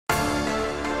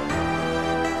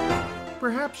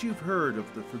Perhaps you've heard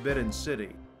of the Forbidden City.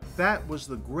 That was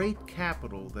the great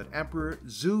capital that Emperor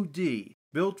Zhu Di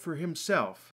built for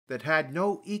himself that had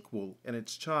no equal in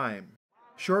its time.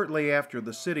 Shortly after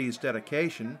the city's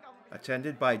dedication,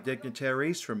 attended by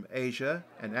dignitaries from Asia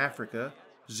and Africa,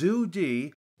 Zhu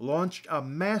Di launched a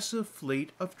massive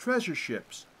fleet of treasure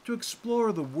ships to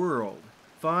explore the world,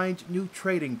 find new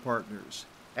trading partners,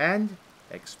 and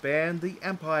expand the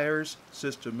empire's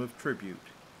system of tribute.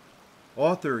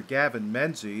 Author Gavin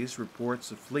Menzies reports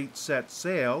the fleet set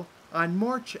sail on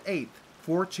March 8,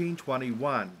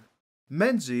 1421.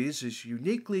 Menzies is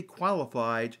uniquely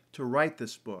qualified to write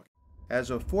this book. As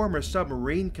a former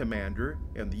submarine commander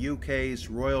in the UK's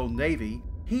Royal Navy,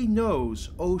 he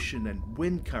knows ocean and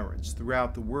wind currents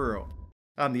throughout the world.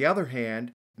 On the other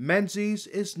hand, Menzies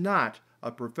is not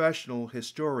a professional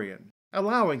historian,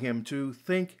 allowing him to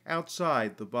think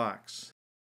outside the box.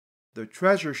 The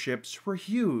treasure ships were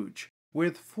huge,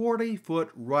 with 40-foot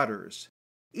rudders.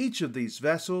 Each of these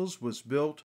vessels was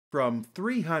built from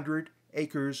 300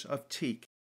 acres of teak.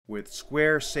 With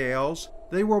square sails,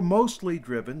 they were mostly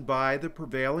driven by the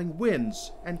prevailing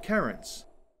winds and currents.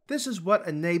 This is what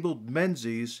enabled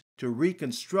Menzies to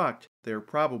reconstruct their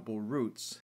probable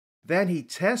routes. Then he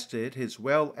tested his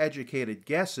well-educated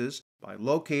guesses by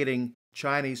locating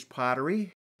Chinese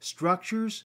pottery,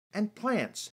 structures, and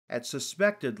plants at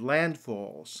suspected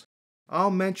landfalls. I'll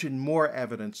mention more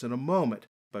evidence in a moment,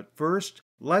 but first,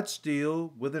 let's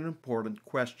deal with an important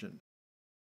question.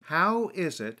 How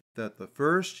is it that the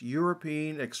first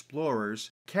European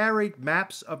explorers carried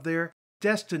maps of their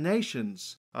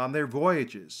destinations on their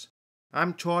voyages?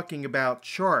 I'm talking about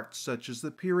charts such as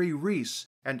the Piri Reis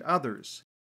and others.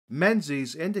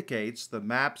 Menzies indicates the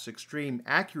map's extreme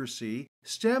accuracy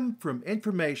stemmed from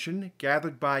information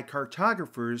gathered by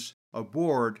cartographers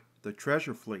aboard the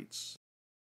treasure fleets.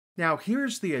 Now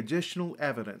here's the additional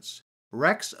evidence.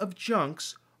 Wrecks of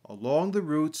junks along the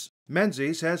routes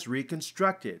Menzies has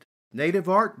reconstructed, native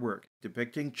artwork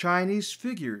depicting Chinese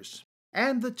figures,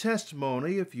 and the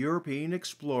testimony of European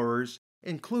explorers,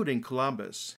 including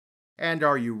Columbus. And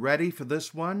are you ready for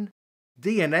this one?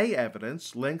 DNA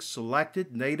evidence links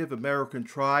selected Native American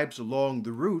tribes along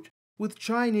the route with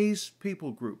Chinese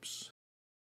people groups.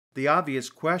 The obvious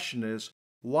question is,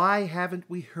 why haven't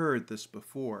we heard this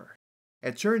before?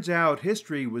 It turns out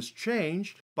history was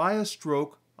changed by a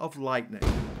stroke of lightning.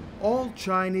 All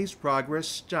Chinese progress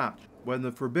stopped when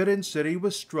the Forbidden City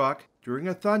was struck during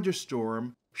a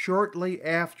thunderstorm shortly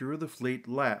after the fleet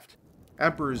left.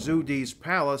 Emperor Zhu Di's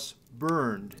palace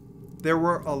burned. There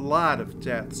were a lot of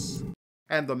deaths,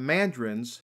 and the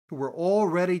mandarins, who were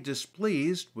already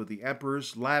displeased with the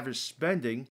emperor's lavish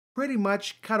spending, pretty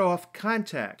much cut off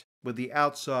contact with the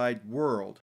outside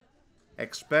world.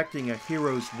 Expecting a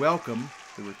hero's welcome,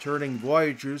 the returning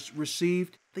voyagers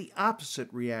received the opposite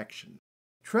reaction.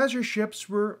 Treasure ships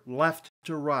were left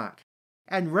to rot,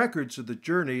 and records of the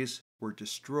journeys were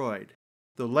destroyed.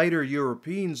 The later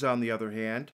Europeans, on the other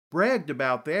hand, bragged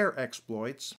about their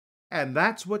exploits, and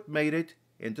that's what made it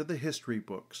into the history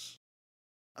books.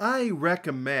 I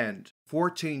recommend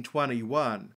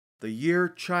 1421, the year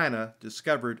China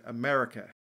discovered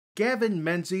America. Gavin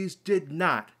Menzies did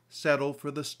not settle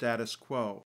for the status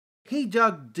quo. He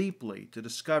dug deeply to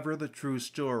discover the true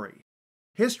story.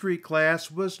 History class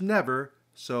was never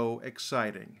so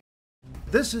exciting.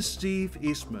 This is Steve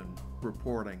Eastman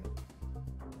reporting.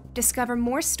 Discover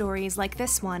more stories like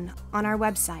this one on our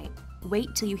website,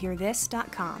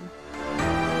 waittililyouhearthis.com.